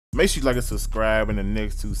Make sure you like and subscribe in the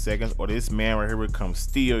next 2 seconds, or this man right here will come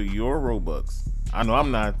steal your Robux. I know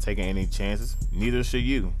I'm not taking any chances. Neither should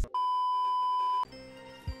you.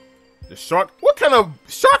 The shark? What kind of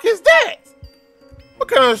shark is that? What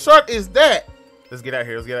kind of shark is that? Let's get out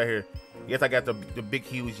here. Let's get out here. Yes, I got the big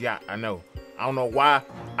huge yacht. I know. I don't know why.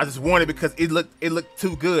 I just want it because it looked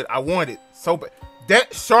too good. I want it so bad.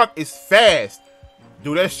 That shark is fast.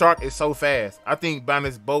 Dude, that shark is so fast. I think buying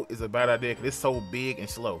this boat is a bad idea because it's so big and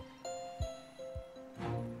slow.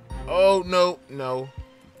 Oh, no, no.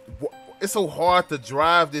 It's so hard to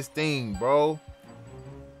drive this thing, bro.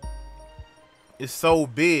 It's so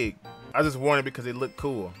big. I just want it because it looked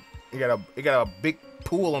cool. It got a big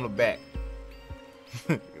pool on the back.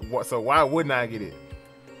 So why wouldn't I get it?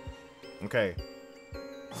 Okay.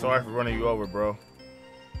 Sorry for running you over, bro.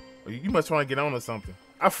 You must want to get on or something.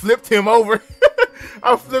 I flipped him over.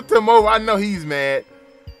 I flipped him over. I know he's mad.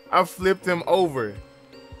 I flipped him over.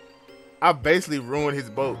 I basically ruined his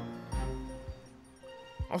boat.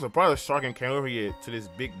 I'm surprised the shark came over here to this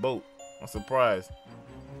big boat. I'm surprised.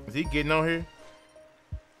 Is he getting on here?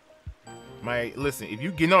 Listen, if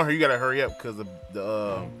you get on here, you gotta hurry up because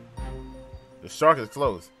the shark is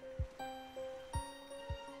close.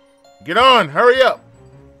 Get on, hurry up.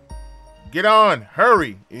 Get on,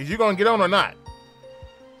 hurry. Is you gonna get on or not?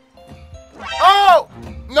 Oh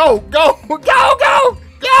no, go, go, go,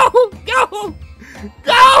 go, go,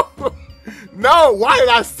 go. No, why did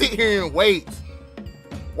I sit here and wait?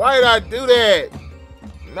 Why did I do that?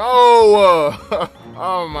 No.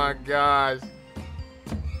 Oh my gosh.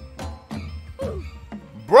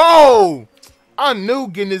 Bro, I knew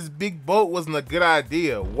getting this big boat wasn't a good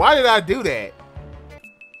idea. Why did I do that?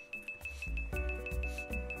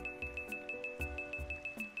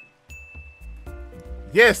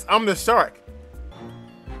 Yes, I'm the shark.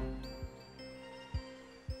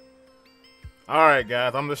 Alright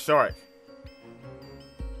guys, I'm the shark.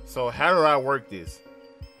 So how do I work this?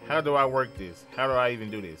 How do I work this? How do I even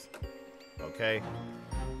do this? Okay.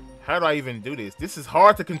 How do I even do this? This is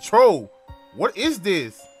hard to control. What is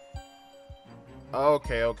this?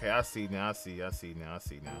 Okay, okay. I see now. I see now. I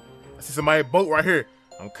see somebody's boat right here.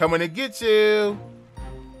 I'm coming to get you.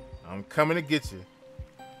 I'm coming to get you.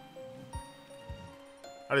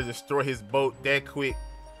 I just destroy his boat that quick.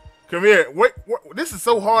 Come here. Wait, this is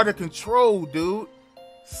so hard to control, dude.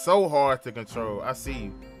 So hard to control. I see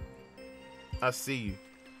you. I see you.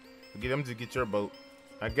 Let me just get your boat.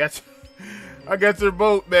 I got you. I got your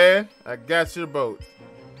boat, man. I got your boat.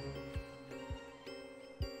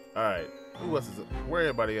 Alright. Who else is it? Where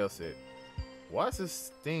everybody else at? Why is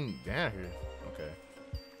this thing down here? Okay.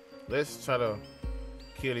 Let's try to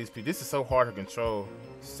kill these people. This is so hard to control.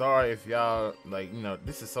 Sorry if y'all, like, you know,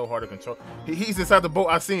 this is so hard to control. He's inside the boat.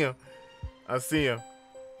 I see him. I see him.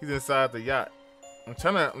 He's inside the yacht. I'm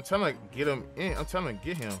trying to get him in. I'm trying to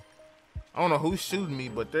get him. I don't know who's shooting me,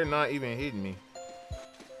 but they're not even hitting me.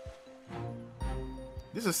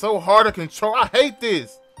 This is so hard to control. I hate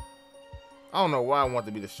this. I don't know why I want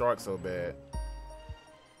to be the shark so bad.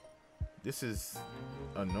 This is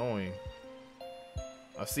annoying.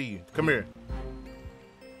 I see you. Come here.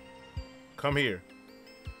 Come here.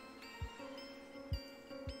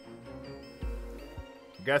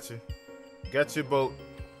 Got you. Got your boat.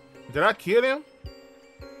 Did I kill them?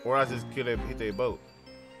 Or I just kill them, hit their boat?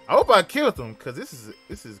 I hope I killed them, cause this is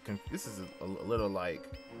a little like.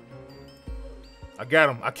 I got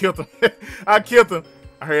him. I killed him. I killed him.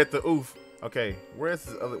 I heard the oof. Okay, where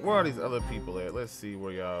are these other people at? Let's see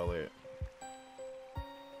where y'all at.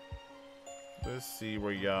 Let's see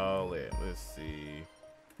where y'all at. Let's see.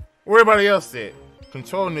 Where everybody else at?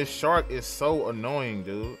 Controlling this shark is so annoying,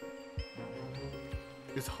 dude.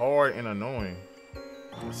 It's hard and annoying.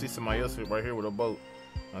 I see somebody else right here with a boat.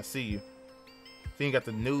 I see you. Then you got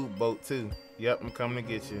the new boat too. Yep, I'm coming to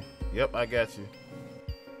get you. Yep, I got you.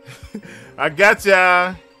 I got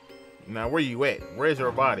ya. Now where you at? Where's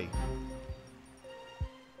your body?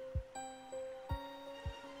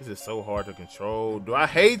 This is so hard to control. Do I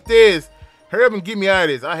hate this? Hurry up and get me out of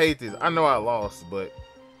this. I hate this. I know I lost, but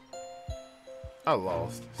I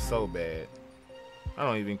lost so bad. I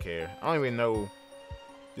don't even care. I don't even know.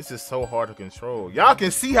 This is so hard to control. Y'all can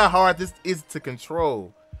see how hard this is to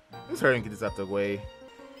control. Let's hurry and get this out the way.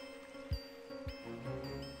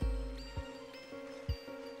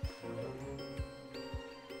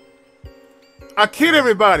 I killed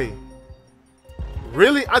everybody.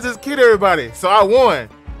 Really? I just killed everybody. So I won.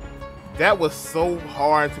 That was so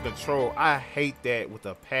hard to control. I hate that with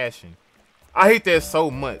a passion. I hate that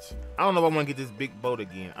so much. I don't know if I want to get this big boat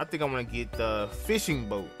again. I think I want to get the fishing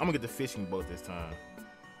boat. I'm going to get the fishing boat this time.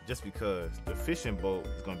 Just because the fishing boat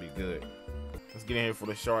is going to be good. Let's get in here for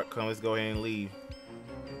the shark. Come, let's go ahead and leave.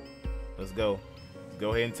 Let's go.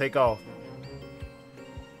 Go ahead and take off.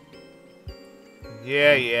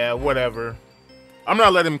 Yeah, whatever. I'm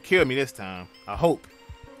not letting him kill me this time. I hope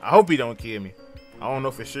he don't kill me. I don't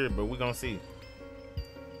know for sure, but we're gonna see.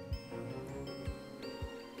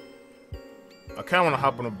 I kind of want to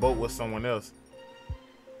hop on a boat with someone else,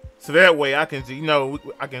 so that way I can, you know,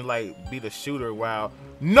 I can like be the shooter while.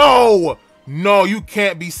 No, you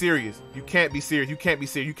can't be serious. You can't be serious. You can't be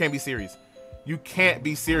serious. You can't be serious. You can't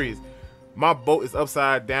be serious. My boat is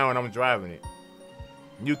upside down and I'm driving it.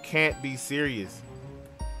 You can't be serious.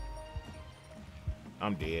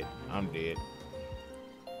 I'm dead. I'm dead.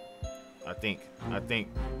 I think.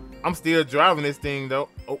 I'm still driving this thing though.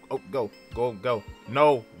 Oh, go.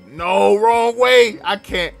 No, wrong way. I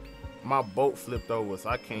can't. My boat flipped over, so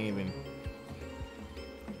I can't even.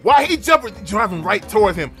 Why he driving right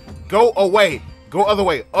towards him? Go away. Go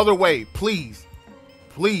other way, please.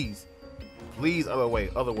 Please, other way,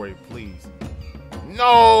 please.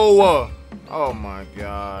 No! Oh my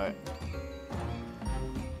god.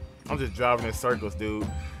 I'm just driving in circles, dude.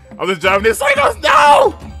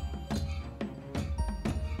 No!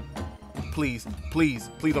 Please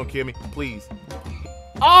don't kill me, please.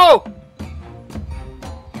 Oh!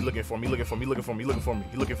 He's looking for me.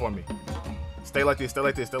 Stay like this.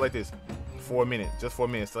 For a minute, just for a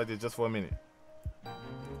minute. Stay like this, just for a minute.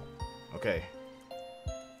 Okay.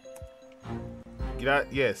 Get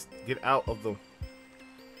out, yes. Get out of the...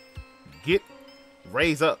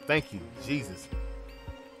 Raise up, thank you, Jesus.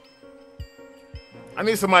 I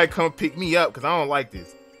need somebody to come pick me up, because I don't like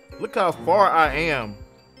this. Look how far I am.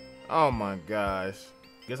 Oh my gosh.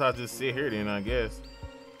 Guess I'll just sit here then, I guess.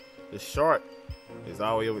 The shark is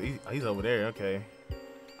all the way over. He's over there, okay.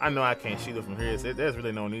 I know I can't shoot it from here, so there's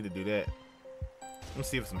really no need to do that. Let me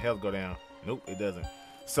see if some health go down. Nope, it doesn't.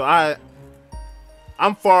 So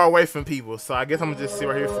I'm far away from people, so I guess I'm gonna just sit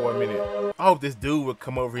right here for a minute. I hope this dude will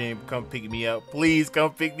come over here and come pick me up. Please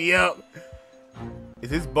come pick me up. Is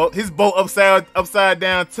his boat upside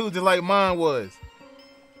down too, just like mine was?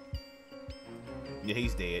 Yeah,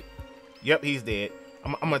 he's dead. Yep, he's dead.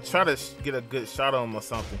 I'm gonna try to get a good shot on him or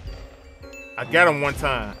something. I got him one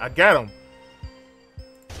time. I got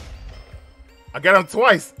him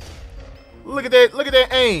twice. Look at that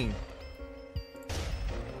aim.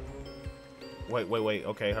 Wait.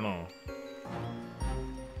 Okay, hold on.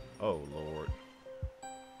 Oh, Lord.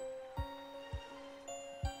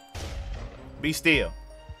 Be still.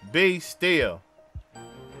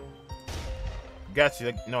 Got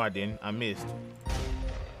you. No, I didn't. I missed.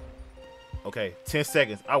 Okay, 10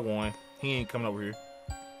 seconds. I won. He ain't coming over here.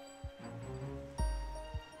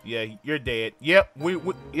 Yeah, you're dead. Yep,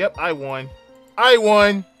 yep, I won. That's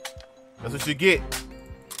what you get.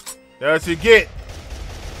 The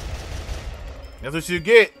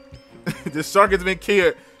shark has been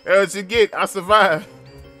killed. That's what you get. I survived.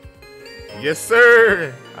 Yes,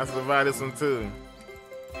 sir. I survived this one too.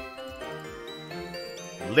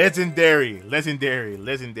 Legendary.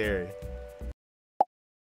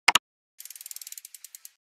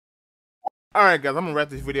 Alright guys, I'm gonna wrap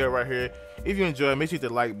this video right here. If you enjoyed, make sure you hit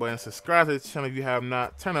the like button, subscribe to the channel if you have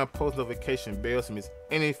not, turn on post notification bells to miss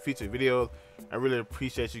any future videos. I really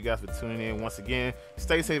appreciate you guys for tuning in once again.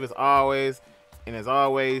 Stay safe as always, and as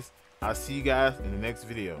always, I'll see you guys in the next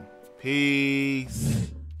video.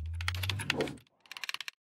 Peace.